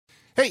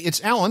Hey,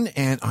 it's Alan,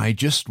 and I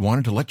just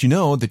wanted to let you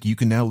know that you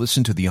can now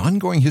listen to the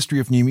ongoing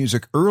history of new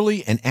music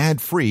early and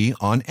ad-free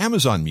on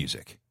Amazon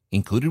Music,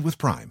 included with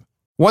Prime.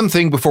 One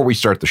thing before we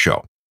start the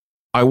show.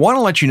 I want to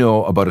let you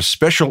know about a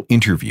special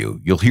interview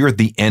you'll hear at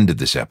the end of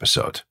this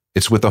episode.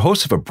 It's with the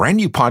host of a brand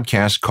new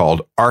podcast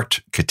called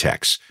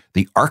Architects,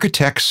 the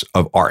Architects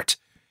of Art.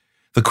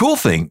 The cool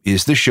thing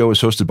is this show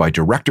is hosted by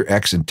Director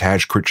X and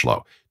Taj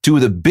Critchlow, two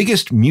of the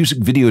biggest music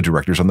video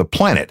directors on the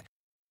planet.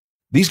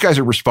 These guys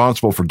are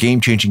responsible for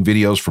game-changing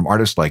videos from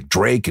artists like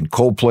Drake and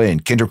Coldplay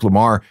and Kendrick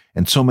Lamar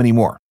and so many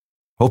more.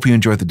 Hope you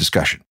enjoyed the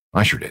discussion.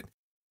 I sure did.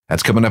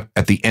 That's coming up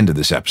at the end of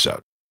this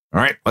episode.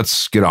 All right,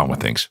 let's get on with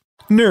things.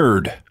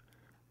 Nerd.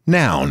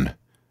 Noun.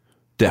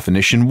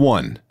 Definition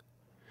 1.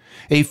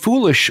 A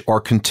foolish or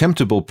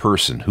contemptible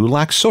person who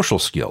lacks social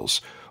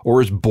skills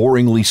or is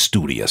boringly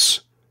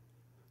studious.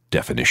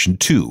 Definition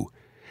 2.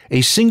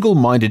 A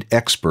single-minded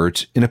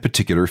expert in a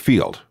particular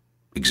field.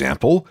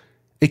 Example,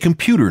 a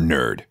computer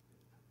nerd.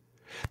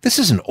 This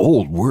is an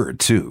old word,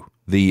 too.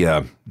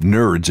 The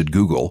nerds at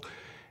Google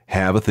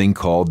have a thing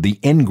called the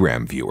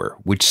Ngram Viewer,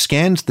 which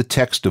scans the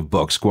text of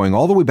books going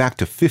all the way back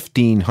to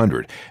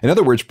 1500. In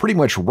other words, pretty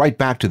much right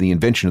back to the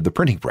invention of the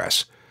printing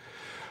press.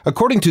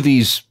 According to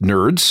these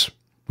nerds,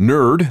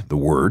 nerd, the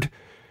word,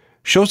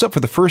 shows up for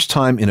the first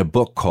time in a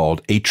book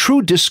called A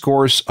True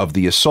Discourse of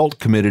the Assault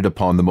Committed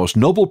Upon the Most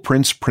Noble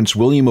Prince, Prince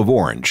William of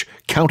Orange,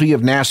 County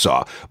of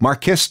Nassau,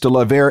 Marquess de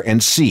la Vere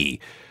and C.,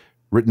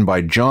 written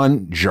by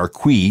John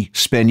Jarqui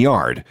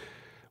Spaniard,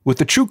 with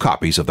the true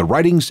copies of the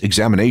writings,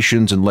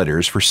 examinations, and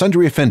letters for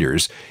sundry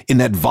offenders in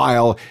that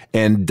vile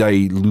and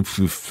I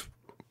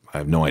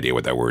have no idea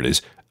what that word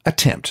is,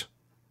 attempt.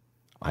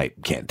 I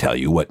can't tell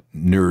you what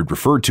nerd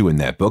referred to in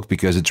that book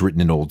because it's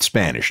written in Old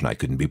Spanish and I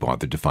couldn't be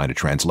bothered to find a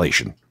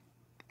translation.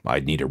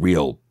 I'd need a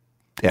real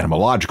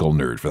etymological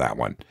nerd for that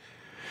one.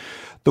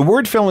 The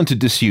word fell into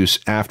disuse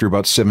after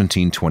about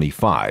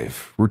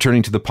 1725,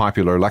 returning to the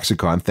popular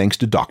lexicon thanks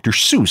to Dr.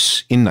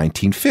 Seuss in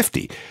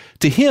 1950.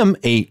 To him,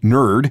 a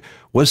nerd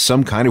was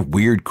some kind of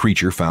weird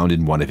creature found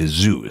in one of his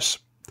zoos.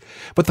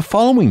 But the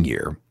following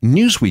year,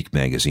 Newsweek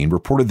magazine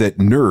reported that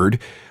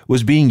nerd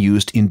was being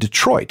used in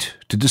Detroit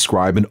to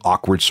describe an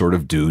awkward sort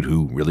of dude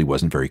who really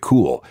wasn't very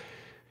cool.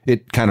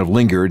 It kind of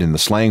lingered in the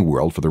slang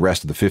world for the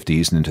rest of the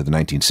 50s and into the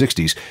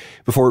 1960s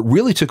before it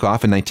really took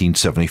off in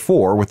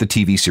 1974 with the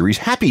TV series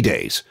Happy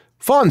Days.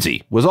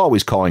 Fonzie was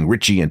always calling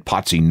Richie and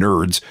Potsy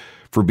nerds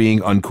for being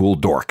uncool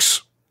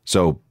dorks.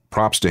 So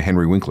props to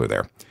Henry Winkler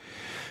there.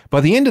 By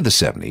the end of the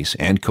 70s,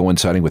 and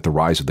coinciding with the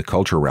rise of the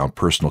culture around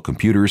personal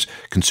computers,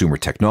 consumer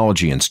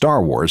technology, and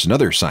Star Wars and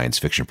other science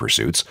fiction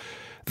pursuits,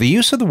 the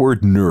use of the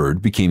word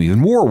nerd became even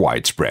more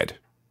widespread.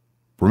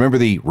 Remember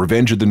the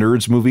Revenge of the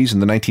Nerds movies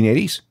in the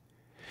 1980s?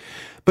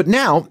 But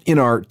now, in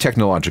our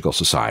technological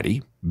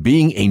society,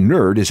 being a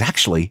nerd is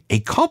actually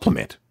a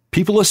compliment.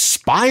 People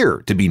aspire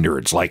to be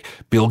nerds like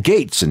Bill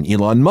Gates and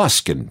Elon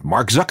Musk and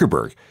Mark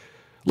Zuckerberg.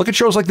 Look at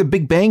shows like The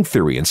Big Bang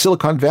Theory and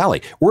Silicon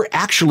Valley. We're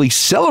actually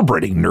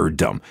celebrating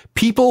nerddom.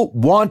 People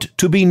want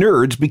to be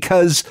nerds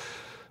because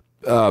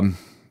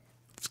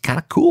it's kind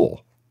of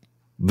cool.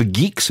 The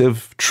geeks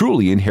have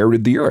truly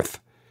inherited the earth.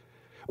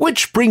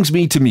 Which brings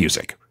me to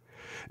music.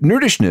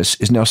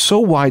 Nerdishness is now so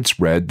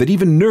widespread that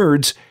even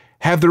nerds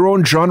have their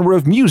own genre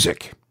of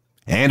music.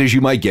 And as you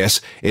might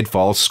guess, it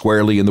falls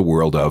squarely in the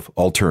world of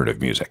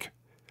alternative music.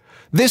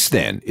 This,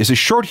 then, is a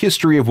short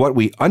history of what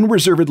we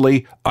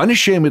unreservedly,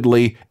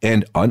 unashamedly,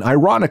 and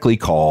unironically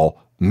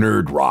call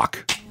nerd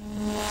rock.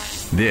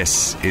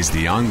 This is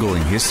the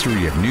Ongoing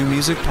History of New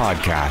Music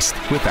podcast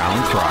with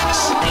Alan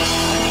Cross.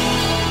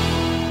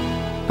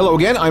 Hello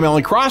again, I'm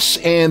Alan Cross,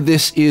 and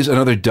this is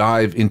another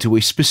dive into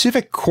a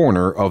specific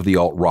corner of the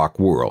alt-rock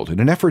world in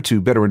an effort to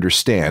better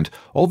understand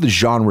all the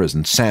genres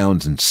and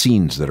sounds and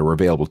scenes that are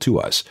available to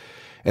us.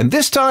 And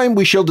this time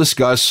we shall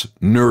discuss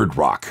nerd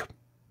rock.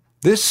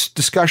 This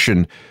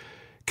discussion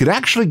could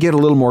actually get a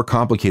little more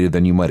complicated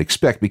than you might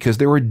expect because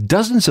there are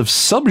dozens of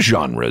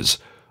subgenres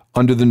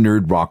under the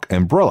nerd rock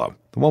umbrella.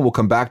 The one we'll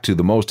come back to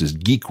the most is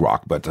geek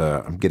rock, but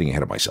I'm getting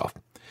ahead of myself.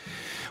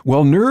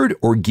 While nerd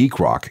or geek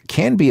rock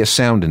can be a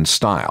sound and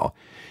style,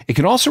 it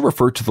can also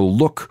refer to the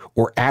look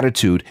or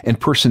attitude and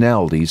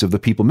personalities of the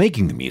people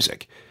making the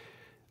music.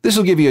 This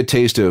will give you a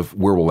taste of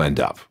where we'll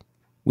end up.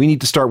 We need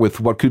to start with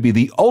what could be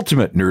the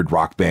ultimate nerd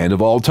rock band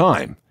of all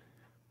time.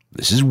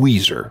 This is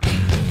Weezer.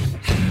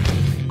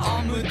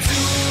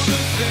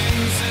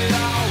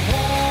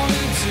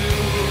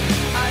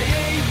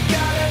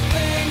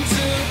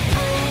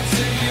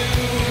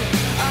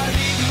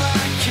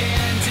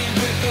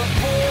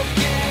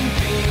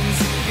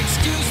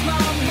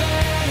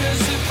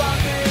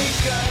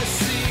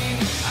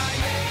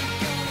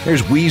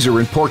 There's Weezer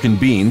and Pork and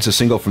Beans, a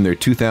single from their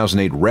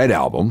 2008 Red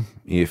album.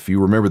 If you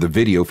remember the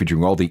video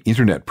featuring all the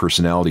internet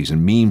personalities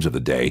and memes of the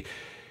day,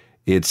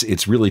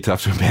 it's really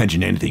tough to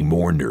imagine anything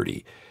more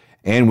nerdy.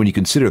 And when you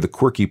consider the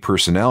quirky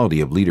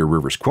personality of leader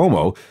Rivers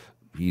Cuomo,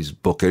 he's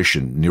bookish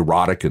and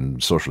neurotic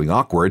and socially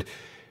awkward,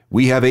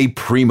 we have a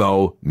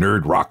primo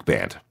nerd rock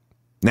band.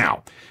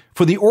 Now,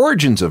 For the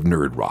origins of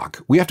nerd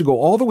rock, we have to go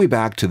all the way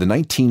back to the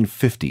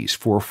 1950s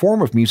for a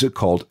form of music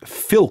called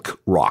filk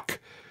rock.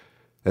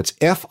 That's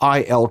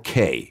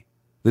F-I-L-K.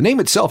 The name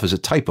itself is a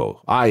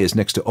typo. I is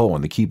next to O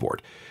on the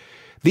keyboard.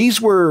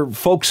 These were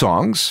folk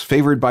songs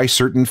favored by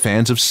certain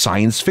fans of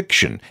science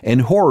fiction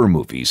and horror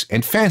movies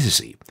and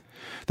fantasy.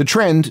 The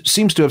trend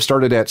seems to have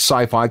started at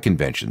sci-fi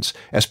conventions,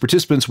 as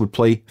participants would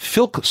play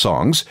filk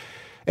songs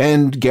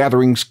and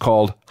gatherings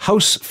called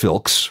house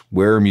filks,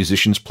 where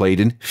musicians played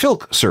in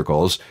filk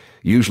circles,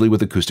 usually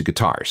with acoustic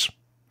guitars.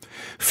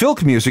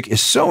 Filk music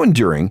is so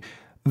enduring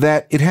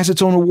that it has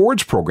its own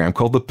awards program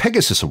called the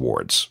Pegasus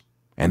Awards,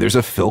 and there's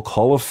a Filk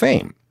Hall of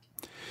Fame.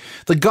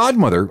 The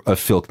godmother of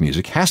filk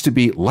music has to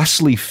be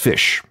Leslie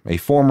Fish, a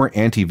former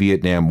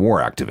anti-Vietnam War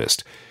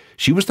activist.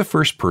 She was the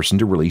first person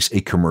to release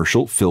a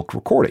commercial filk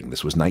recording.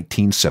 This was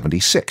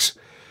 1976.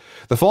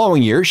 The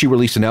following year, she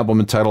released an album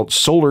entitled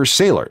Solar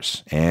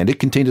Sailors, and it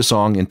contained a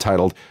song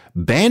entitled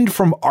Band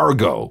from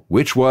Argo,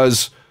 which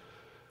was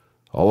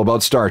all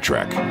about Star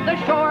Trek.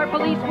 The shore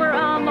police were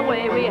on the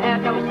way, we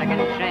had no second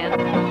chance.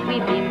 We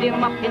beamed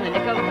him up in the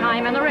nick of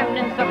time and the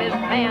remnants of his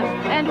pants.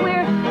 And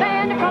we're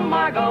banned from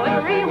Argo,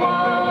 everyone.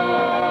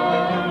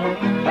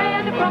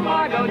 Banned from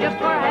Argo just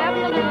for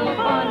having a little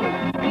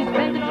fun. We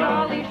spent a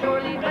jolly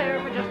shore leave there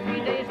for just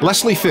 3 days.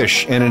 Leslie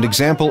Fish, and an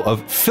example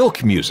of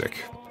filk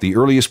music, the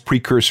earliest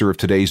precursor of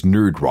today's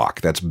nerd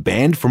rock. That's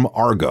Banned from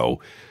Argo,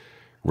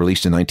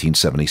 released in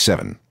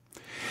 1977.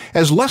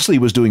 As Leslie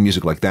was doing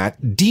music like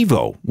that,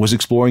 Devo was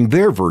exploring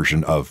their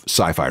version of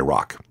sci-fi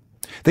rock.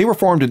 They were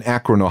formed in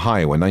Akron,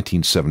 Ohio in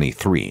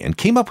 1973 and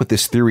came up with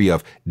this theory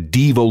of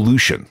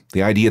devolution,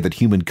 the idea that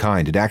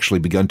humankind had actually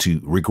begun to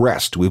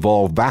regress, to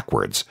evolve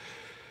backwards.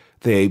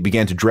 They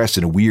began to dress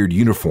in a weird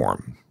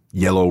uniform,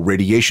 yellow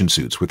radiation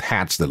suits with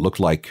hats that looked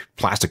like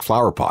plastic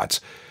flower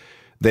pots.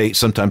 They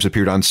sometimes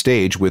appeared on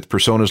stage with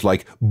personas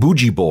like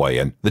Bougie Boy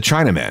and the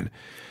Chinamen.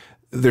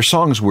 Their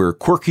songs were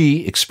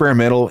quirky,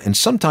 experimental, and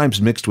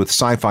sometimes mixed with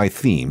sci-fi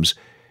themes,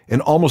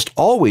 and almost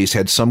always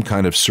had some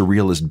kind of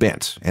surrealist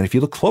bent. And if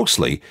you look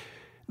closely,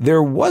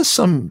 there was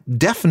some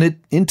definite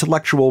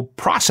intellectual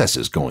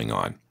processes going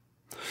on.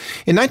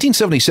 In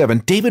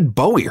 1977, David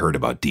Bowie heard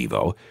about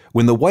Devo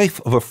when the wife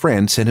of a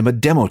friend sent him a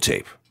demo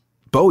tape.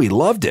 Bowie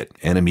loved it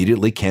and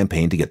immediately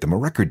campaigned to get them a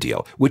record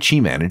deal, which he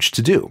managed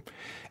to do.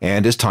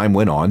 And as time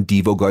went on,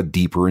 Devo got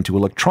deeper into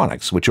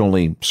electronics, which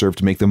only served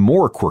to make them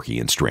more quirky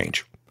and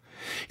strange.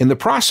 In the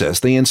process,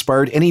 they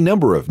inspired any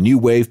number of new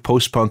wave,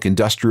 post-punk,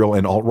 industrial,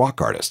 and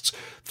alt-rock artists.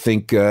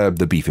 Think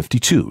the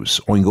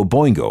B-52s, Oingo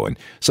Boingo, and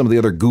some of the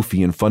other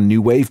goofy and fun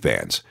new wave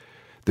bands.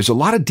 There's a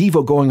lot of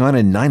Devo going on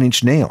in Nine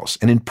Inch Nails,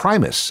 and in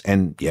Primus,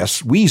 and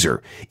yes,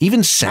 Weezer.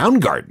 Even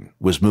Soundgarden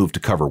was moved to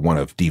cover one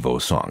of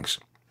Devo's songs.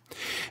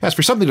 As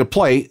for something to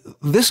play,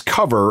 this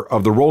cover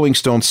of the Rolling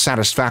Stones'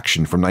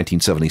 Satisfaction from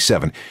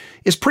 1977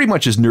 is pretty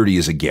much as nerdy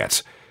as it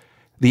gets.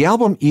 The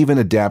album even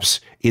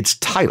adapts its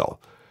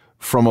title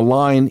from a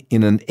line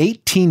in an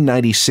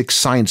 1896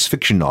 science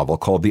fiction novel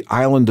called The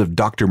Island of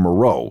Dr.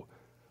 Moreau.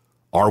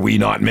 Are we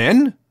not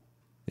men?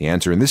 The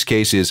answer in this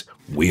case is,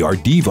 we are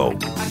Devo.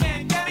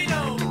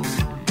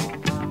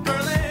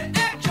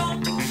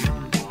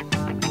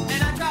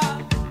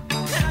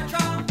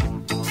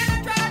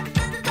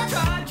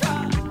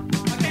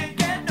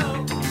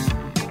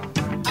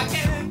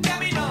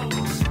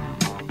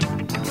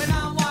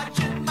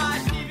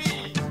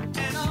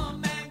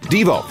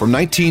 Devo from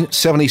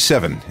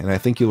 1977, and I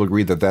think you'll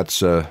agree that that's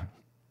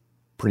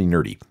pretty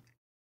nerdy.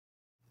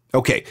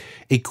 Okay,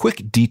 a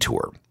quick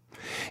detour.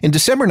 In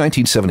December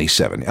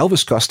 1977,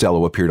 Elvis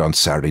Costello appeared on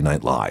Saturday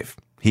Night Live.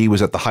 He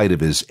was at the height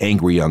of his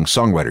angry young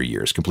songwriter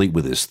years, complete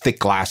with his thick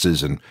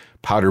glasses and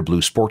powder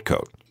blue sport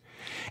coat.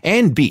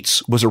 Ann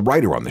Beats was a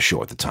writer on the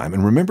show at the time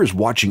and remembers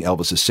watching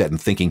Elvis' set and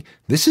thinking,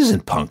 this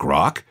isn't punk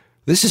rock,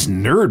 this is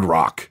nerd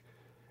rock.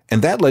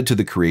 And that led to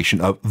the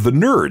creation of The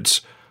Nerds,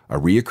 a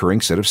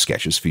reoccurring set of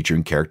sketches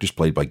featuring characters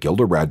played by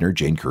Gilda Radner,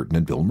 Jane Curtin,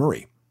 and Bill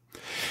Murray.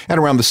 At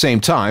around the same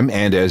time,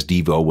 and as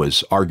Devo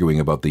was arguing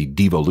about the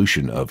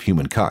devolution of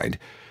humankind,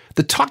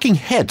 the Talking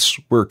Heads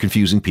were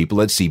confusing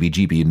people at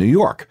CBGB in New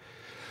York.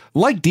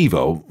 Like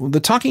Devo,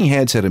 the Talking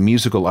Heads had a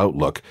musical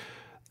outlook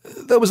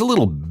that was a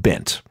little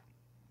bent.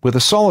 With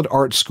a solid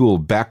art school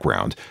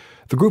background,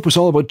 the group was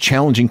all about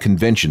challenging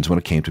conventions when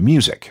it came to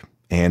music,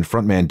 and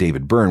frontman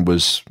David Byrne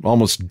was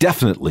almost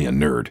definitely a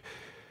nerd.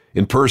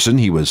 In person,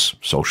 he was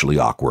socially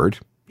awkward.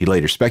 He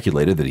later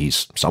speculated that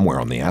he's somewhere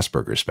on the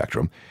Asperger's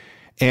spectrum,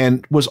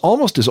 and was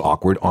almost as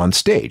awkward on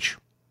stage.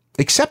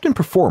 Except in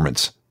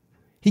performance,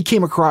 he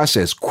came across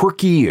as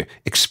quirky,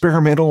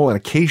 experimental, and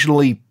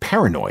occasionally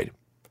paranoid.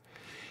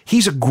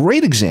 He's a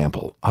great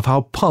example of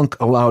how punk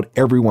allowed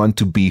everyone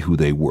to be who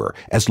they were.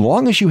 As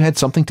long as you had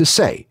something to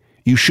say,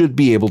 you should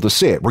be able to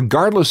say it,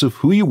 regardless of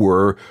who you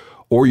were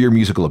or your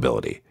musical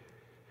ability.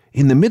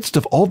 In the midst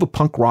of all the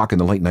punk rock in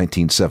the late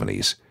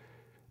 1970s,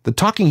 the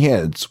Talking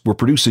Heads were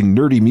producing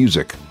nerdy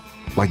music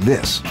like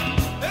this.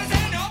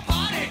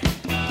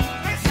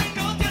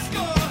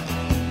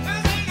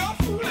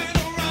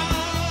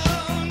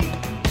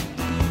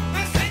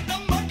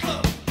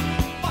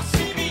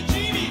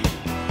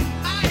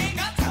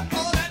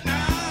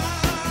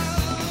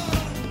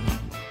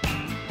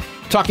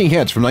 Talking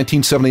Heads from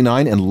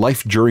 1979 and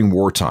Life During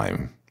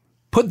Wartime.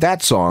 Put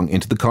that song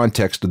into the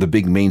context of the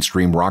big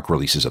mainstream rock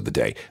releases of the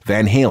day.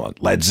 Van Halen,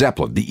 Led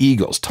Zeppelin, The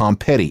Eagles, Tom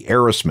Petty,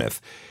 Aerosmith.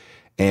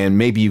 And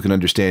maybe you can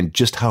understand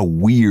just how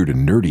weird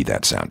and nerdy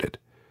that sounded.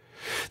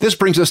 This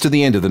brings us to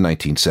the end of the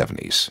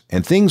 1970s,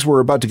 and things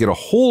were about to get a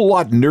whole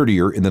lot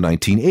nerdier in the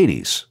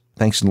 1980s,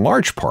 thanks in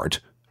large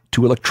part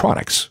to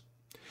electronics.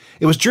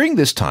 It was during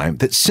this time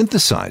that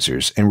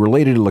synthesizers and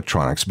related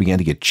electronics began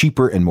to get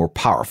cheaper and more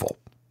powerful.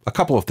 A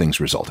couple of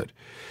things resulted.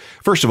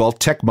 First of all,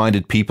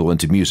 tech-minded people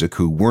into music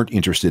who weren't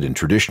interested in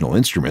traditional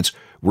instruments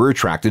were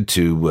attracted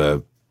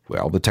to,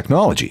 the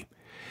technology.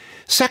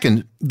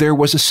 Second, there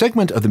was a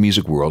segment of the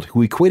music world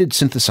who equated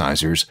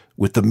synthesizers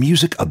with the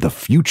music of the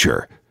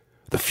future.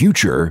 The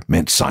future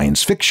meant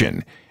science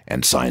fiction,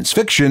 and science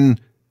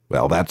fiction,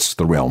 that's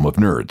the realm of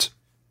nerds.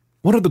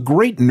 One of the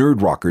great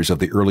nerd rockers of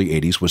the early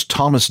 80s was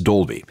Thomas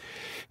Dolby.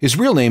 His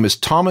real name is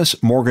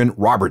Thomas Morgan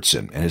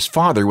Robertson, and his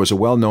father was a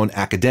well-known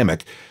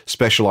academic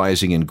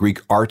specializing in Greek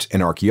art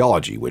and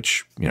archaeology,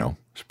 which,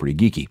 is pretty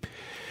geeky.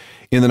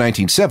 In the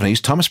 1970s,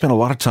 Thomas spent a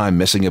lot of time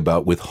messing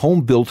about with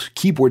home-built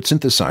keyboard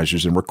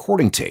synthesizers and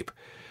recording tape.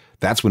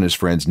 That's when his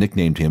friends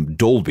nicknamed him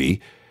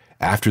Dolby,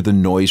 after the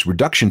noise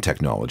reduction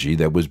technology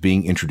that was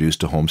being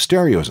introduced to home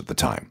stereos at the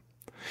time.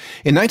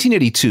 In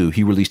 1982,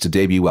 he released a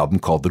debut album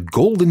called The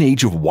Golden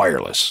Age of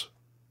Wireless.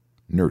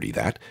 Nerdy,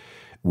 that.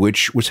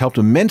 Which was helped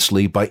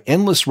immensely by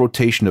endless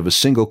rotation of a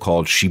single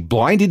called She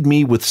Blinded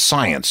Me with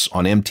Science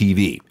on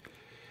MTV.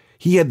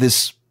 He had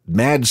this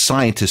mad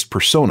scientist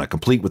persona,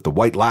 complete with the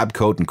white lab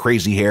coat and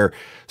crazy hair,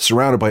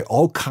 surrounded by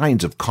all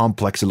kinds of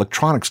complex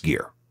electronics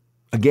gear.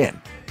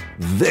 Again,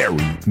 very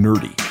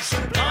nerdy. She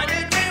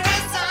blinded me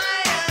with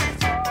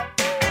science.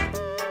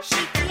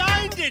 She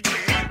blinded me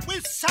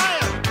with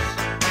science.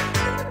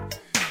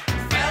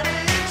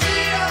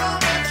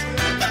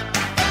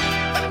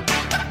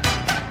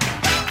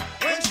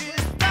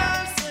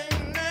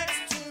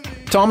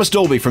 Thomas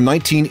Dolby from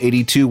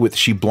 1982 with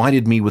She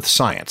Blinded Me with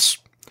Science.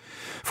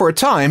 For a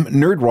time,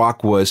 nerd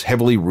rock was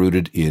heavily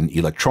rooted in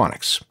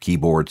electronics,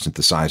 keyboards,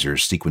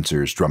 synthesizers,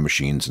 sequencers, drum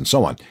machines, and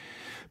so on.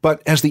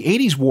 But as the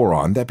 80s wore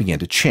on, that began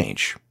to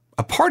change.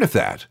 A part of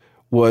that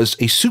was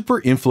a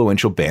super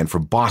influential band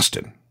from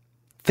Boston.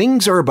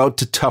 Things are about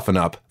to toughen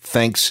up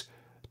thanks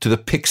to the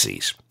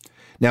Pixies.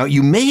 Now,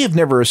 you may have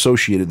never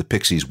associated the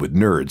Pixies with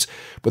nerds,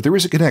 but there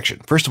is a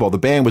connection. First of all, the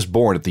band was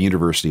born at the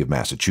University of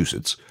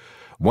Massachusetts.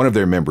 One of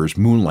their members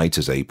moonlights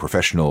as a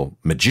professional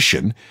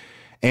magician,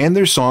 and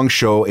their songs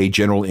show a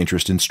general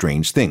interest in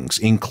strange things,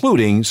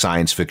 including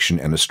science fiction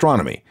and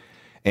astronomy.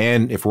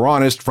 And if we're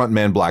honest,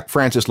 frontman Black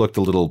Francis looked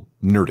a little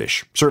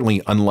nerdish,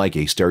 certainly unlike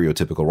a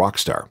stereotypical rock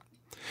star.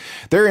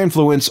 Their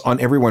influence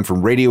on everyone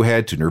from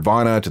Radiohead to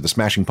Nirvana to the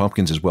Smashing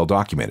Pumpkins is well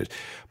documented,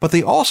 but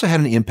they also had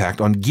an impact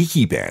on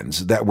geeky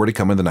bands that were to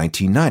come in the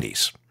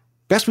 1990s.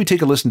 Best we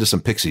take a listen to some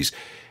Pixies,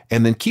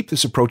 and then keep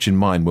this approach in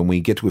mind when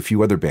we get to a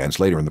few other bands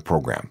later in the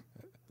program.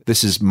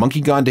 This is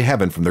Monkey Gone to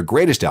Heaven from their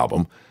greatest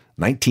album,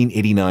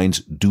 1989's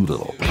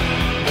Doolittle.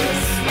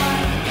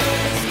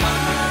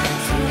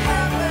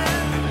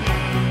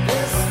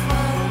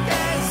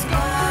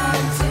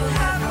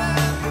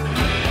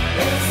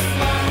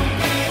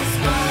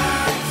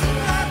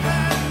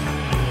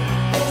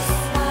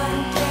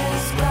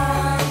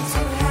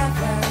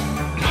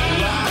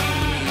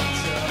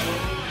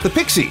 The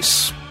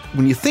Pixies,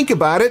 when you think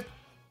about it,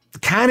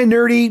 kind of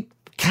nerdy,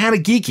 kind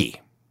of geeky.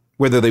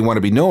 Whether they want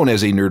to be known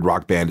as a nerd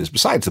rock band is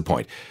besides the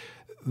point.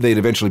 They'd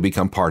eventually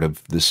become part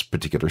of this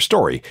particular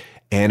story.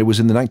 And it was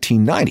in the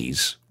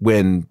 1990s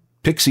when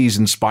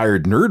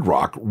Pixies-inspired nerd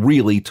rock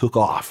really took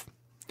off.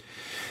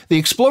 The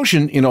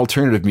explosion in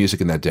alternative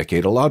music in that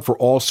decade allowed for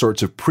all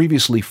sorts of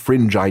previously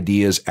fringe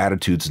ideas,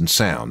 attitudes, and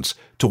sounds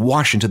to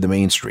wash into the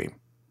mainstream.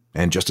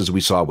 And just as we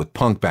saw with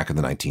punk back in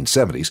the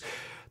 1970s,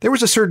 there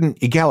was a certain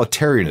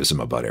egalitarianism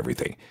about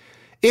everything.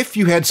 If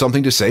you had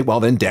something to say, well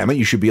then damn it,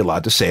 you should be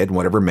allowed to say it in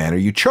whatever manner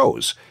you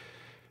chose.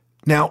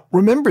 Now,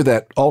 remember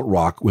that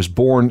alt-rock was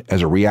born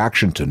as a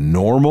reaction to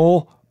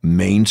normal,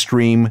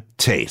 mainstream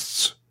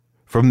tastes.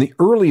 From the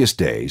earliest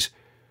days,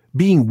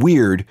 being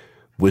weird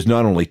was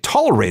not only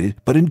tolerated,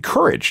 but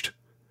encouraged.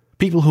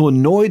 People who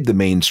annoyed the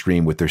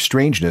mainstream with their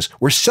strangeness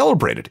were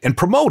celebrated and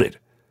promoted.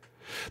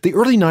 The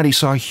early 90s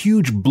saw a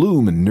huge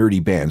bloom in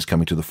nerdy bands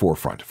coming to the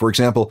forefront. For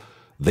example,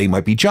 They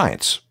Might Be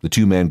Giants, the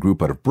two-man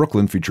group out of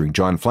Brooklyn featuring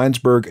John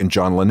Flansburgh and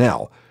John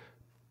Linnell.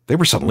 They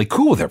were suddenly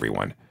cool with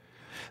everyone.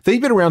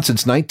 They'd been around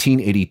since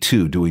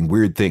 1982 doing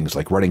weird things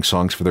like writing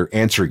songs for their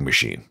answering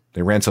machine.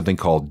 They ran something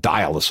called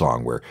Dial a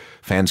Song, where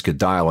fans could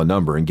dial a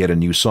number and get a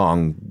new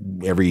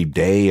song every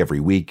day, every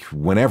week,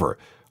 whenever.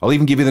 I'll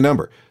even give you the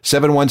number,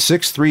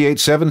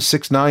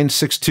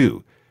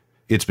 716-387-6962.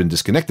 It's been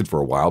disconnected for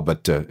a while,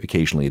 but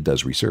occasionally it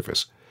does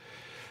resurface.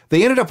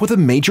 They ended up with a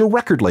major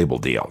record label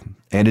deal,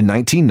 and in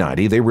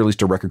 1990 they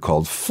released a record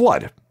called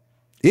Flood.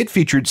 It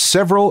featured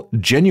several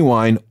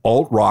genuine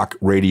alt-rock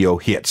radio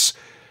hits.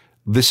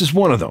 This is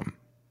one of them.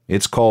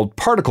 It's called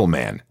Particle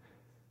Man.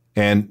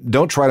 And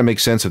don't try to make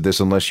sense of this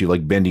unless you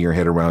like bending your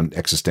head around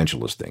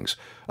existentialist things.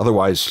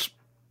 Otherwise,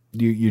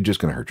 you're just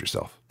going to hurt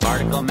yourself.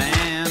 Particle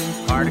man,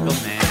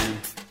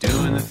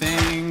 doing the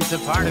things a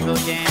particle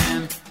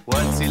can.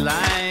 What's he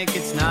like?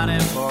 It's not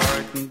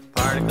important.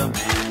 Particle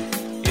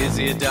man, is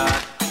he a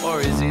dot or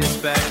is he a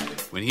speck?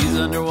 When he's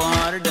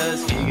underwater,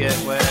 does he get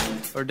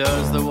wet? Or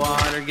does the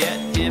water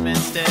get him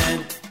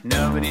instead?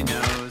 Nobody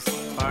knows.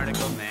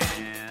 Particle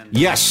man.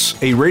 Yes,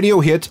 a radio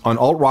hit on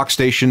alt-rock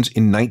stations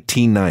in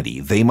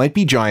 1990. They Might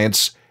Be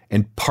Giants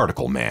and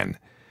Particle Man.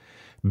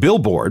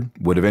 Billboard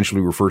would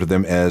eventually refer to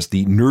them as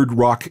the Nerd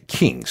Rock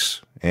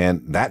Kings,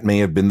 and that may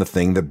have been the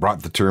thing that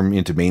brought the term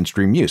into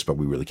mainstream use, but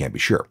we really can't be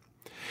sure.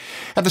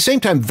 At the same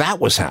time that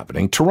was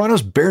happening,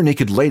 Toronto's Bare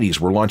Naked Ladies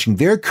were launching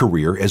their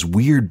career as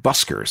weird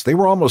buskers. They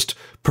were almost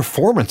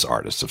performance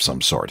artists of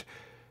some sort,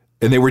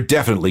 and they were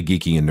definitely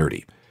geeky and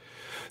nerdy.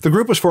 The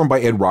group was formed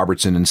by Ed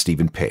Robertson and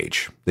Stephen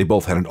Page. They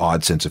both had an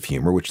odd sense of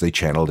humor, which they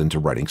channeled into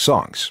writing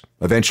songs.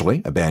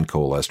 Eventually, a band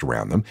coalesced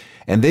around them,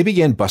 and they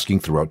began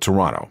busking throughout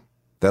Toronto.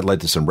 That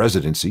led to some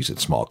residencies at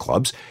small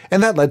clubs,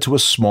 and that led to a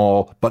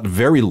small but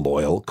very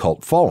loyal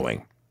cult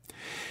following.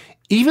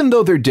 Even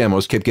though their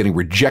demos kept getting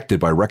rejected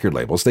by record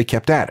labels, they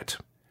kept at it.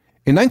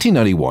 In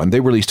 1991, they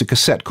released a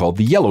cassette called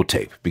The Yellow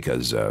Tape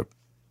because, it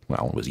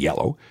was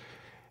yellow,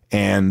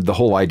 and the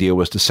whole idea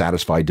was to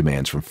satisfy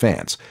demands from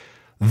fans.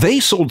 They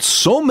sold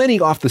so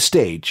many off the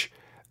stage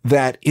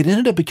that it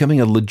ended up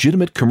becoming a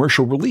legitimate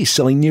commercial release,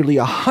 selling nearly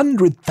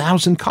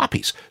 100,000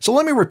 copies. So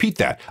let me repeat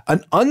that.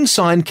 An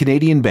unsigned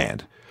Canadian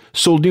band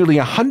sold nearly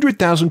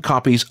 100,000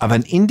 copies of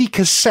an indie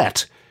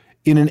cassette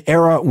in an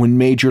era when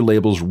major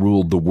labels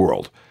ruled the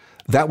world.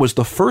 That was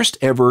the first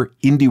ever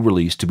indie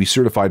release to be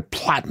certified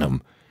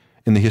platinum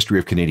in the history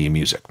of Canadian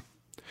music.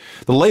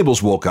 The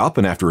labels woke up,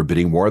 and after a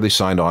bidding war, they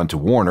signed on to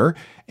Warner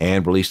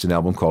and released an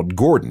album called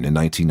Gordon in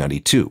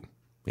 1992,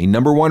 a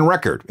 #1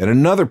 record and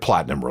another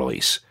platinum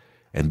release.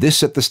 And this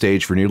set the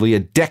stage for nearly a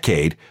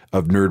decade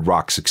of nerd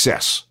rock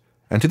success.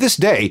 And to this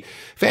day,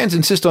 fans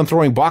insist on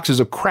throwing boxes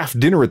of Kraft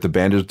Dinner at the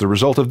band as the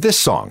result of this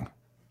song.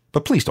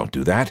 But please don't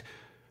do that.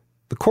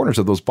 The corners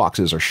of those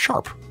boxes are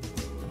sharp.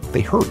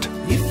 They hurt.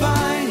 If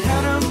I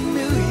had $1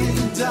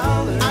 million,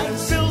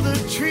 I'd build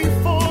a tree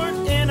fort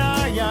in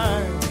our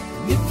yard.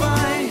 If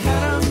I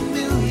had $1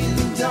 million,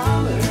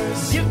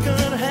 you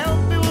could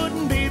help, it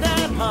wouldn't be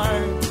that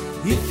hard.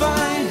 If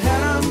I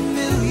had $1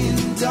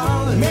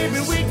 million, maybe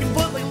we could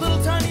put like a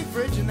little tiny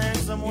fridge in there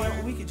somewhere.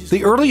 We could just...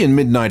 The early and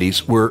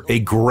mid-90s were a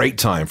great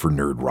time for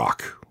nerd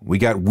rock. We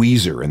got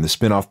Weezer and the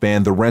spin-off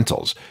band The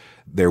Rentals.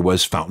 There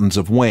was Fountains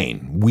of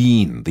Wayne,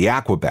 Ween, the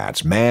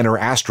Aquabats, Man or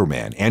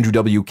Astroman, Andrew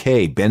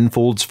W.K., Ben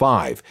Folds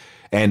 5,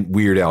 and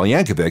Weird Al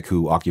Yankovic,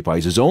 who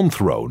occupies his own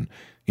throne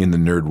in the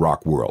nerd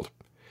rock world.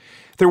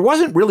 There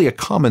wasn't really a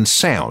common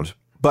sound,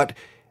 but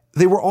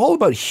they were all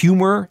about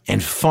humor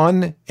and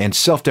fun and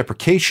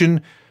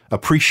self-deprecation,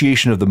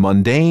 appreciation of the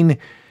mundane,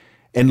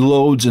 and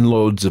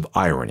loads of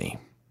irony.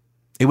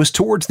 It was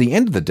towards the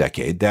end of the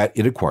decade that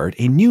it acquired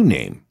a new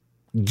name,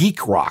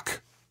 geek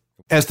rock.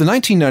 As the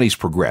 1990s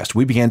progressed,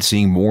 we began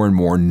seeing more and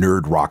more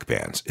nerd rock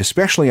bands,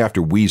 especially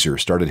after Weezer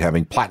started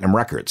having platinum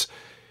records.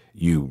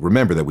 You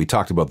remember that we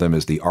talked about them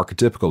as the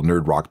archetypical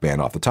nerd rock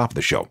band off the top of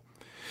the show.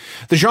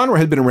 The genre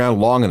had been around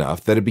long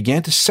enough that it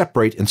began to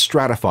separate and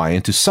stratify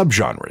into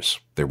subgenres.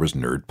 There was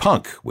nerd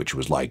punk, which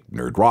was like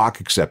nerd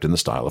rock except in the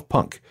style of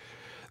punk.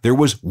 There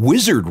was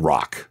wizard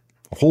rock,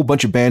 a whole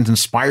bunch of bands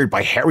inspired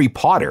by Harry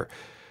Potter.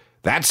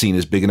 That scene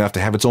is big enough to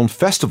have its own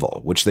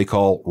festival, which they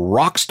call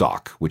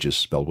Rockstock, which is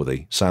spelled with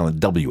a silent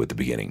W at the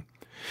beginning.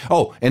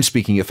 Oh, and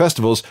speaking of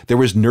festivals, there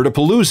was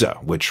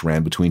Nerdapalooza, which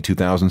ran between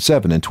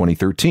 2007 and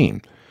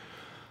 2013.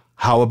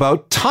 How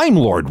about Time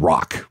Lord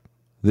Rock?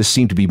 This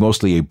seemed to be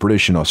mostly a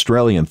British and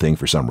Australian thing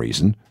for some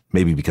reason,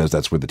 maybe because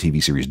that's where the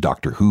TV series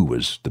Doctor Who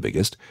was the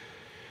biggest.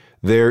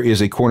 There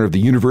is a corner of the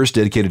universe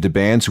dedicated to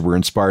bands who were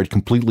inspired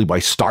completely by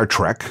Star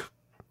Trek.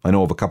 I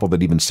know of a couple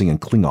that even sing in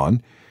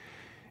Klingon.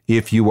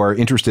 If you are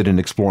interested in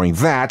exploring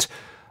that,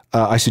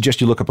 I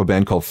suggest you look up a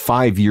band called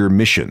 5 Year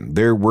Mission.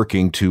 They're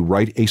working to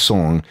write a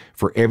song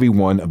for every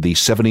one of the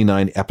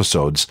 79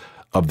 episodes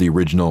of the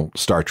original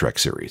Star Trek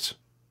series.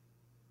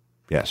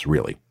 Yes,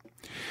 really.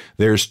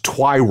 There's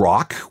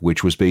Twi-Rock,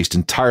 which was based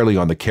entirely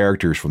on the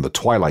characters from the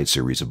Twilight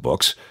series of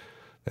books.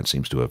 That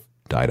seems to have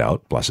died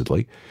out,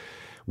 blessedly.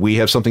 We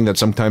have something that's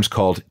sometimes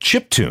called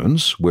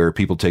chiptunes, where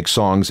people take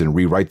songs and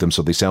rewrite them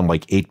so they sound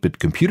like 8-bit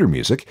computer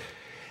music.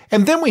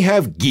 And then we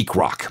have geek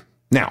rock.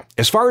 Now,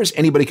 as far as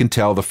anybody can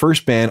tell, the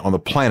first band on the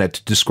planet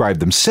to describe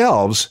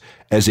themselves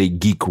as a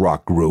geek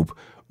rock group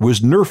was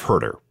Nerf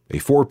Herder, a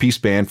 4-piece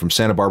band from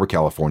Santa Barbara,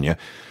 California,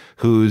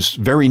 whose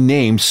very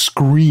name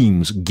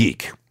screams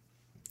geek.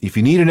 If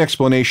you need an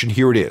explanation,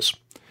 here it is.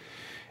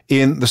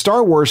 In the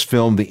Star Wars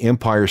film The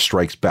Empire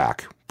Strikes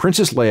Back,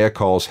 Princess Leia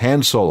calls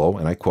Han Solo,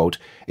 and I quote,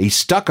 a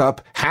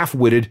stuck-up,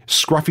 half-witted,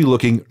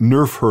 scruffy-looking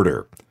Nerf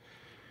herder.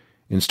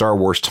 In Star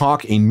Wars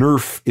talk, a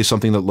Nerf is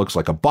something that looks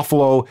like a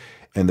buffalo,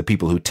 and the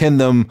people who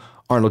tend them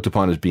aren't looked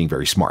upon as being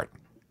very smart.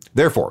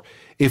 Therefore,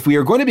 if we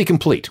are going to be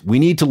complete, we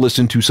need to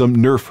listen to some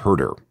Nerf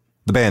Herder.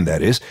 The band,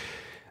 that is.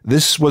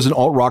 This was an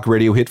alt-rock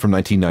radio hit from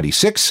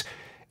 1996,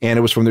 and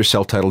it was from their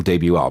self-titled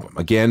debut album.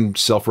 Again,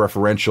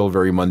 self-referential,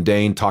 very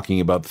mundane, talking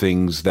about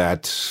things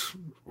that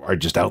are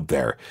just out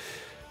there.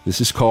 This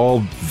is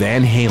called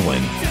Van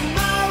Halen.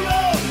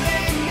 Tomorrow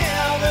may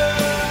never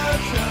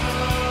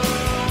come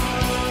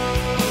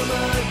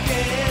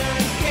again.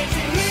 Can't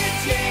you hear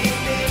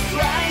Jamie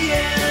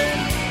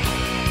crying?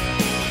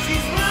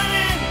 She's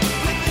running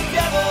with the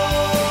devil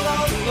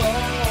alone.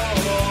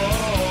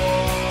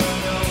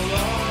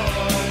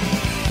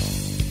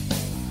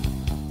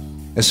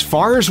 As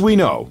far as we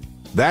know,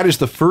 that is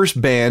the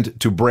first band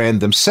to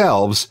brand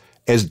themselves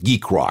as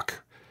geek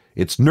rock.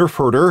 It's Nerf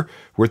Herder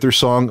with their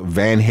song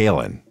Van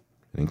Halen.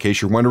 In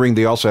case you're wondering,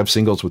 they also have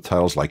singles with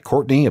titles like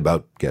Courtney,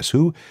 about guess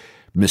who,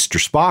 Mr.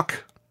 Spock,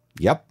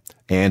 yep,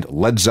 and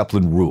Led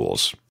Zeppelin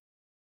Rules.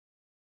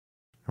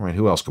 All right,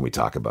 who else can we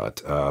talk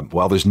about?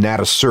 Well, there's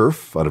Nada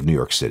Surf out of New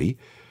York City.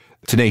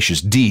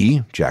 Tenacious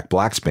D, Jack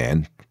Black's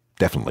band,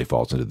 definitely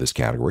falls into this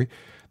category.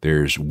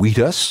 There's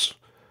Wheatus.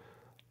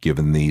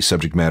 Given the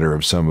subject matter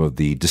of some of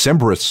the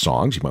Decemberists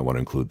songs, you might want to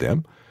include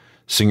them.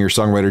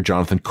 Singer-songwriter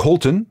Jonathan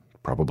Colton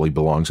probably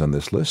belongs on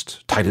this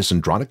list. Titus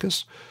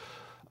Andronicus.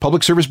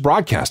 Public Service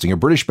Broadcasting, a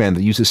British band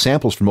that uses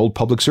samples from old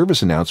public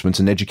service announcements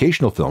and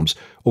educational films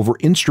over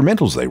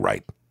instrumentals they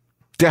write.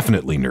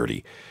 Definitely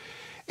nerdy.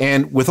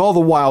 And with all the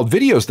wild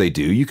videos they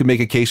do, you can make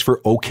a case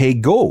for OK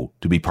Go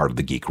to be part of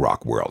the geek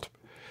rock world.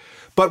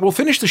 But we'll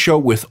finish the show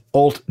with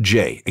Alt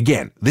J.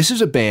 Again, this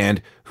is a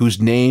band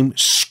whose name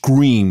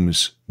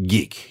screams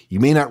geek. You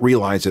may not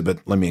realize it, but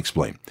let me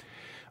explain.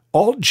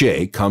 Alt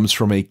J comes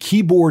from a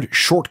keyboard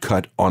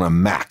shortcut on a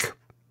Mac.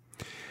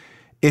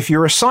 If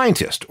you're a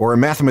scientist or a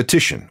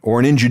mathematician or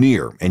an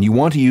engineer and you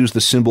want to use the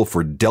symbol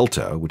for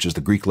delta, which is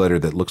the Greek letter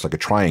that looks like a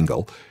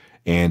triangle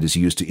and is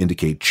used to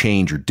indicate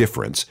change or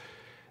difference,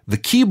 the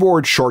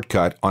keyboard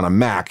shortcut on a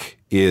Mac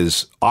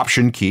is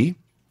Option key,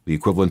 the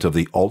equivalent of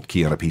the Alt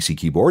key on a PC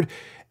keyboard,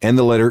 and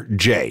the letter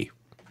J,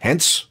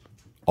 hence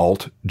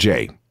Alt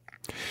J.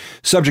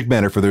 Subject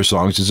matter for their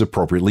songs is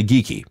appropriately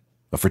geeky.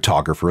 A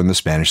photographer in the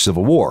Spanish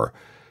Civil War,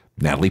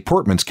 Natalie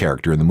Portman's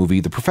character in the movie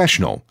The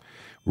Professional,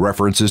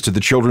 references to the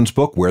children's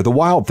book Where the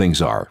Wild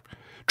Things Are,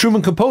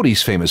 Truman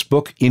Capote's famous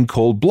book In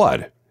Cold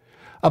Blood,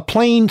 a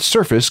plain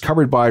surface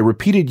covered by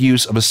repeated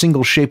use of a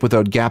single shape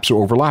without gaps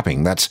or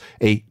overlapping. That's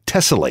a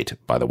tessellate,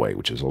 by the way,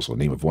 which is also the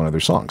name of one of their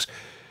songs.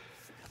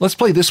 Let's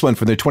play this one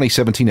from their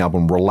 2017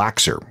 album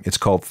Relaxer. It's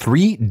called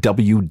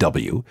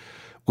 3WW,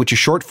 which is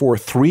short for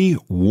Three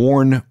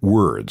Worn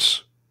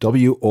Words,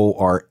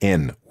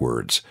 WORN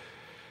words.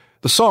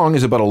 The song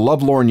is about a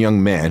lovelorn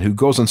young man who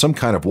goes on some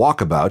kind of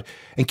walkabout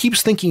and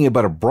keeps thinking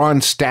about a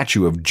bronze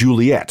statue of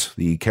Juliet,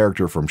 the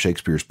character from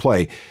Shakespeare's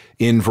play,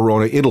 in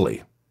Verona,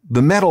 Italy.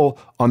 The metal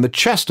on the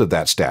chest of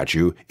that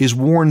statue is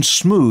worn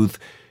smooth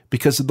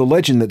because of the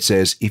legend that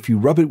says if you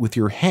rub it with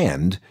your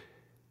hand,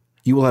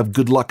 you will have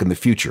good luck in the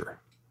future.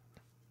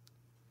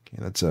 Okay,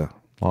 that's a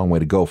long way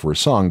to go for a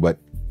song, but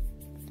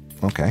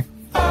okay.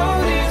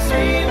 All these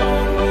three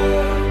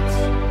words,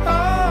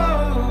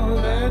 oh,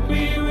 that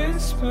we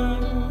whisper,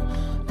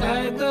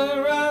 like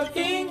the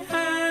rocking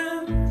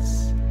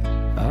hands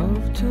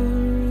of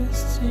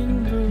tourists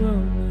in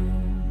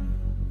Verona.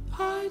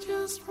 I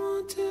just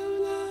want to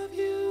love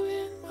you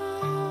in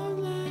my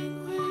own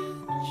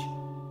language.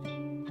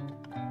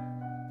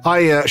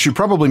 I should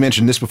probably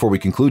mention this before we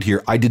conclude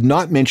here. I did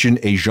not mention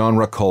a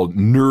genre called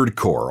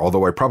nerdcore,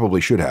 although I probably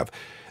should have.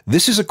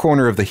 This is a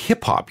corner of the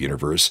hip-hop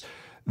universe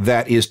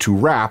that is to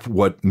rap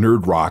what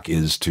nerd rock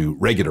is to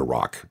regular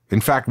rock.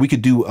 In fact, we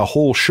could do a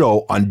whole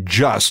show on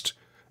just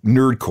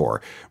nerdcore,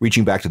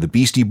 reaching back to the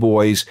Beastie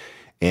Boys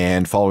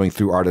and following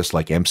through artists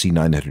like MC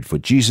 900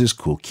 Foot Jesus,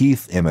 Kool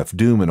Keith, MF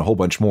Doom, and a whole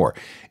bunch more.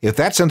 If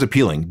that sounds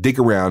appealing, dig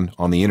around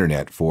on the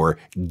internet for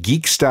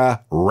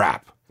Geeksta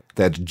Rap.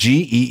 That's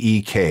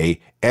GEEKSTA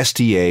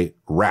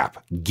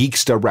Rap.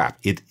 Geeksta Rap.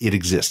 It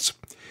exists.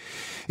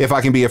 If I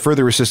can be of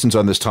further assistance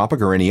on this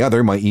topic or any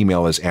other, my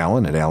email is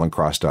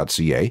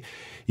alan@alancross.ca.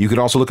 You can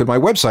also look at my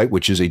website,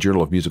 which is a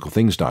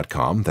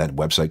journalofmusicalthings.com. That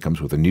website comes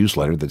with a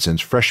newsletter that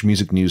sends fresh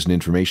music news and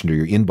information to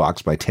your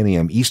inbox by 10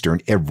 a.m. Eastern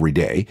every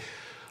day.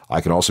 I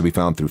can also be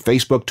found through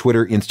Facebook,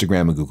 Twitter,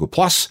 Instagram, and Google+.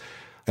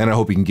 And I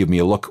hope you can give me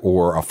a look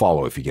or a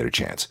follow if you get a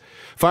chance.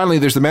 Finally,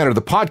 there's the matter of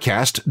the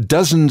podcast.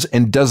 Dozens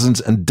and dozens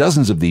and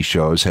dozens of these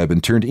shows have been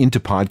turned into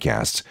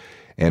podcasts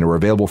and are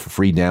available for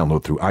free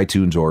download through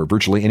iTunes or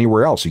virtually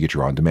anywhere else you get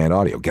your on-demand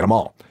audio. Get them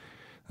all.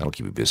 That'll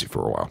keep you busy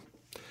for a while.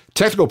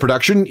 Technical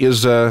production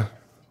is by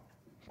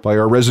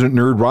our resident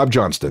nerd, Rob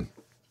Johnston.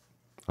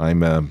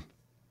 I'm a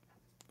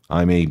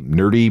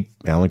nerdy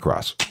Alan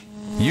Cross.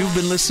 You've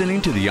been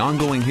listening to the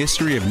Ongoing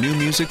History of New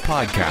Music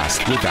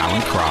podcast with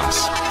Alan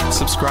Cross.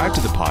 Subscribe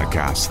to the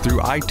podcast through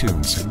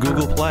iTunes,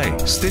 Google Play,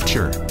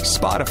 Stitcher,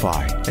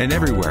 Spotify, and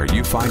everywhere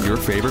you find your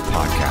favorite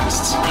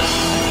podcasts.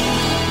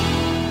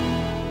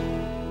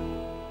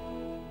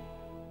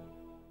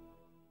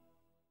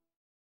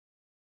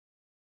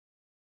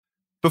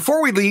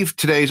 Before we leave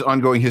today's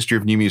Ongoing History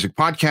of New Music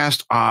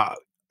podcast,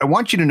 I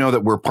want you to know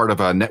that we're part of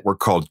a network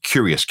called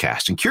Curious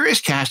Cast. And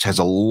Curious Cast has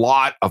a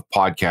lot of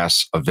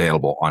podcasts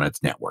available on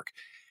its network.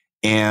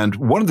 And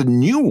one of the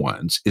new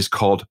ones is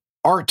called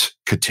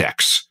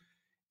Artcatechs.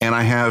 And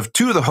I have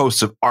two of the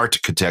hosts of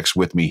Artcatechs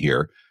with me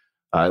here.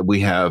 We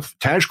have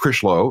Taj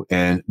Critchlow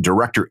and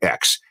Director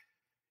X.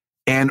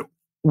 And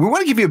we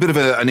want to give you a bit of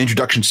an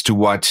introduction to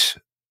what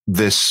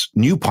this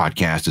new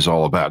podcast is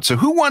all about. So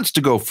who wants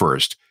to go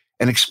first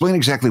and explain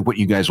exactly what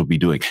you guys will be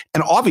doing?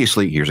 And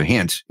obviously, here's a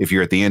hint. If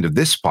you're at the end of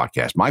this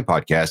podcast, my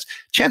podcast,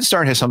 chances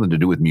are it has something to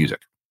do with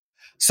music.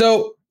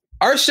 So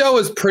our show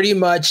is pretty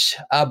much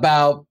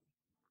about,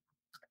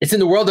 it's in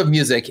the world of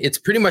music. It's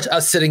pretty much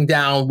us sitting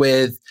down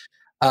with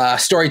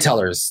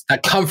storytellers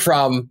that come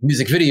from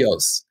music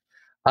videos.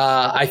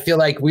 I feel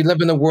like we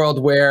live in a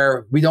world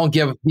where we don't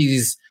give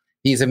these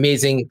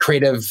amazing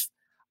creative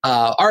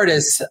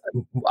artists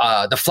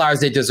the flowers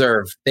they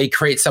deserve. They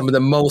create some of the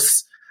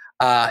most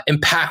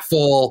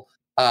impactful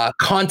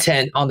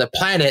content on the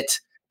planet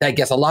that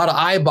gets a lot of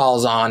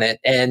eyeballs on it.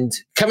 And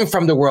coming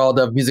from the world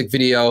of music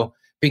video,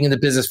 being in the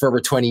business for over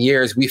 20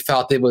 years, we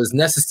felt it was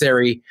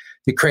necessary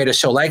to create a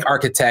show like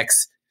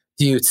Architects,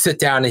 to sit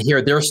down and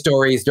hear their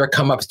stories, their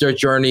come-ups, their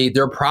journey,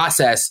 their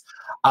process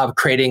of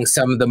creating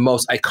some of the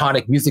most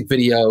iconic music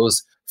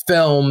videos,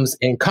 films,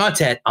 and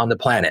content on the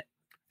planet.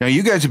 Now,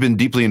 you guys have been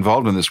deeply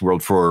involved in this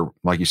world for,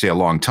 like you say, a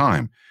long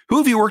time. Who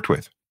have you worked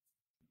with?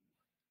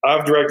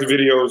 I've directed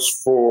videos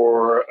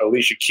for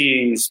Alicia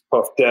Keys,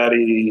 Puff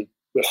Daddy,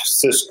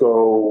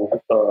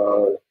 Cisco,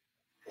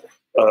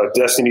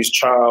 Destiny's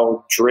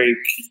Child, Drake,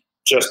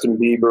 Justin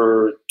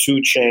Bieber,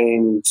 2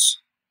 Chainz,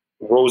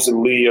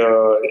 Rosalia,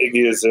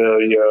 Iggy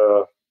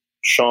Azalea,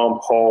 Sean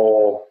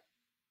Paul,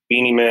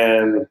 Beanie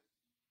Man,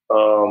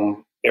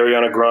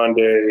 Ariana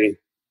Grande.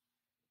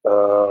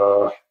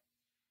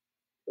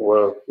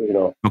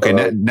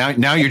 Okay,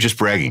 now you're just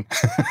bragging.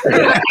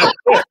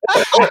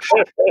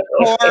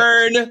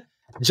 Korn,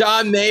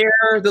 John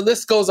Mayer, the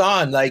list goes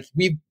on. Like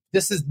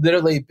this has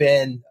literally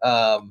been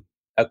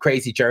a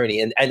crazy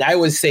journey, and I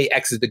always say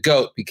X is the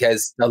GOAT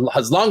because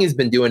as long as he's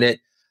been doing it,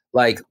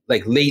 like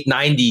late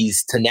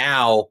 90s to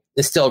now,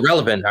 it's still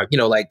relevant.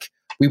 Like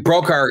we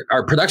broke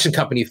our production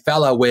company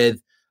Fella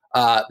with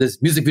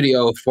this music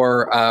video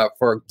for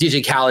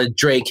DJ Khaled,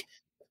 Drake,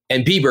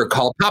 and Bieber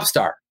called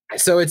Popstar.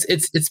 So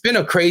it's been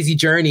a crazy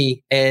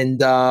journey, and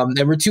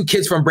we're 2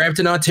 kids from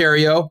Brampton,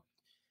 Ontario,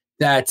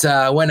 that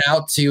went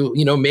out to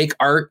make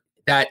art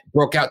that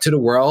broke out to the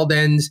world,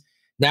 and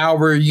now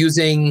we're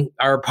using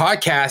our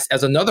podcast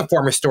as another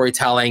form of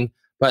storytelling,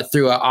 but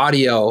through an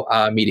audio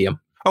medium.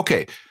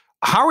 Okay,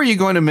 how are you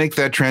going to make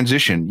that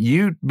transition?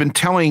 You've been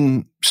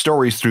telling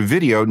stories through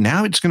video.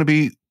 Now it's going to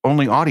be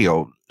only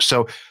audio.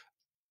 So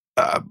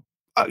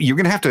you're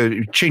going to have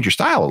to change your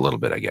style a little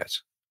bit, I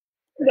guess.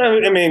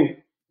 I mean,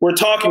 we're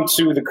talking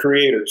to the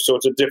creators, so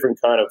it's a different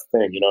kind of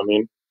thing. You know what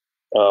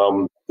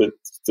I mean?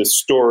 The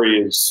story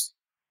is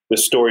the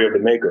story of the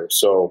maker.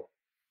 So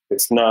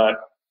it's not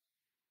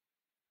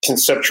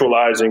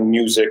conceptualizing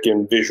music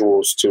and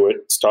visuals to it.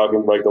 It's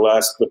talking like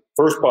the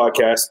first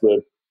podcast,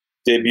 the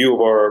debut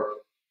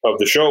of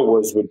the show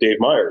was with Dave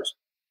Meyers,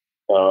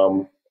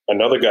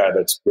 another guy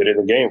that's been in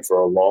the game for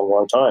a long,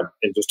 long time,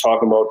 and just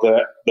talking about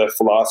that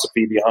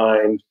philosophy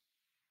behind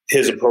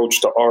his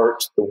approach to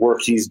art, the work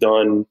he's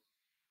done,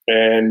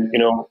 and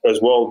as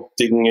well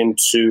digging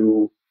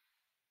into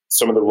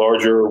some of the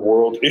larger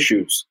world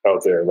issues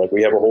out there. Like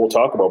we have a whole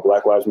talk about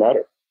Black Lives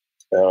Matter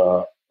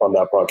on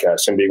that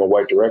podcast, and being a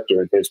white director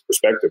and his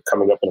perspective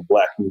coming up in a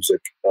Black music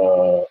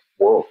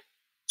world.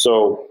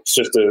 So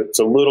it's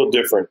a little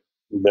different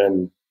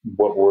than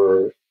what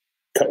we're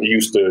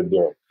used to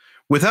doing.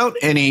 Without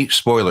any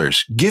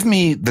spoilers, give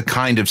me the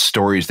kind of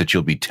stories that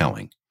you'll be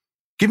telling.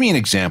 Give me an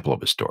example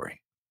of a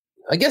story.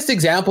 I guess the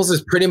examples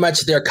is pretty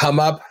much their come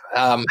up,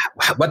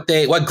 what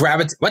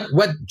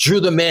drew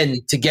them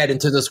in to get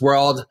into this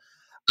world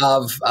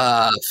of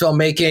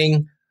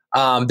filmmaking,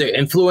 their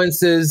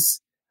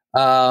influences,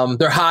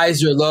 their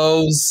highs, their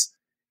lows,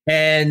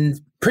 and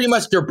pretty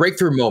much their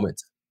breakthrough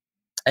moment.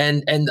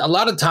 And a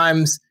lot of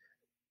times,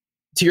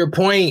 to your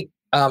point,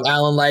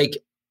 Alan, like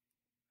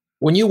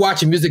when you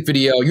watch a music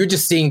video, you're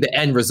just seeing the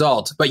end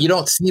result, but you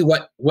don't see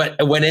what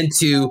went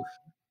into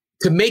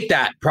to make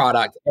that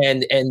product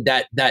and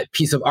that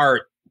piece of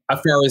art, as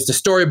far as the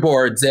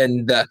storyboards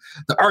and the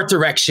art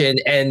direction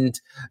and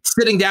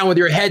sitting down with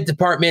your head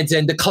department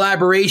and the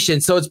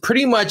collaboration. So it's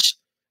pretty much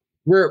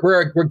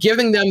we're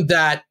giving them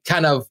that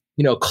kind of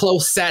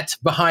close set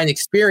behind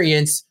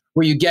experience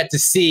where you get to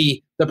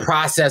see the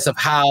process of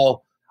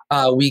how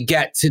we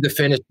get to the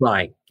finish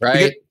line,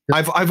 right?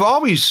 I've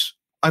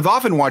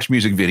often watched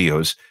music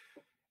videos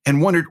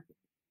and wondered,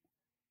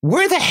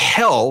 where the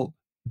hell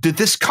did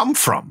this come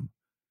from?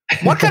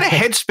 What kind of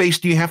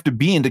headspace do you have to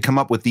be in to come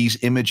up with these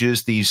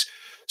images, these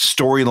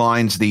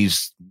storylines,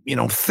 these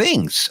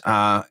things?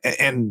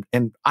 And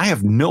I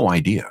have no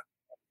idea.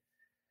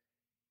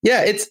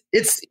 Yeah,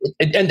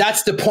 and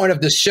that's the point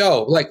of the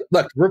show. Like,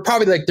 look, we're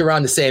probably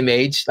around the same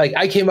age. Like,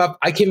 I came up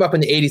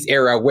in the 80s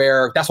era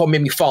where that's what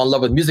made me fall in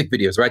love with music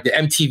videos, right? The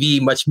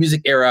MTV Much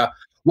Music era,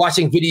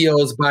 watching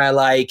videos by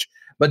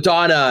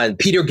Madonna and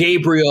Peter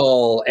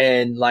Gabriel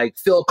and like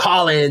Phil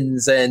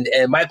Collins and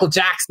Michael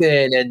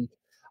Jackson and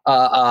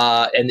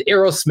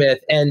Aerosmith.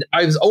 And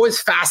I was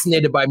always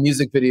fascinated by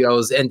music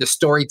videos and the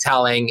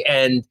storytelling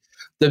and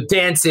the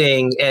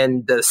dancing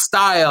and the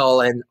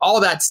style and all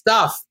that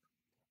stuff.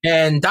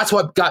 And that's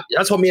what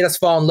made us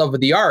fall in love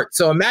with the art.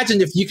 So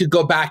imagine if you could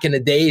go back in the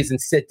days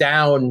and sit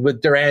down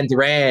with Duran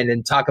Duran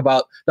and talk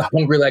about the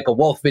Hungry Like a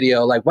Wolf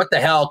video. Like, what the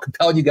hell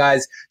compelled you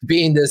guys to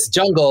be in this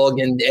jungle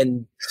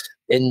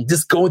and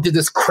just going through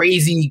this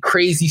crazy,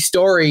 crazy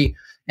story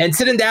and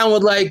sitting down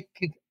with like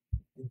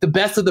the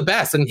best of the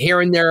best and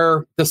hearing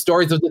the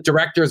stories of the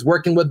directors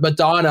working with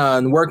Madonna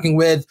and working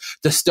with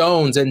the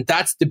Stones. And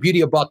that's the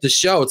beauty about the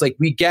show. It's like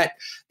we get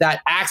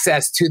that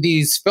access to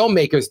these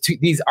filmmakers, to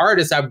these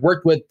artists. I've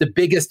worked with the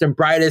biggest and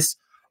brightest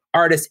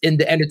artists in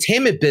the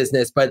entertainment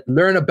business, but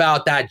learn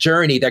about that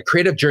journey, that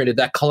creative journey,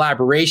 that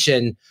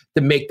collaboration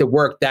to make the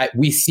work that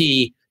we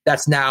see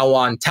that's now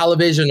on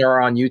television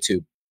or on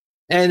YouTube.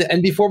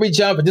 And before we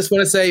jump, I just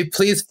want to say,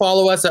 please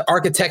follow us at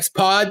Architects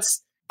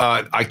Pods.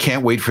 I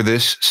can't wait for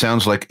this.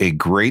 Sounds like a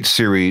great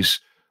series.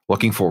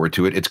 Looking forward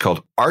to it. It's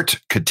called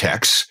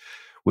Architects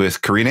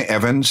with Karina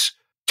Evans,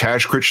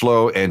 Taj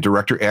Critchlow, and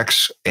Director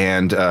X.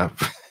 And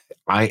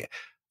I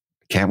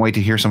can't wait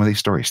to hear some of these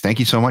stories. Thank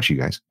you so much, you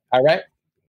guys. All right.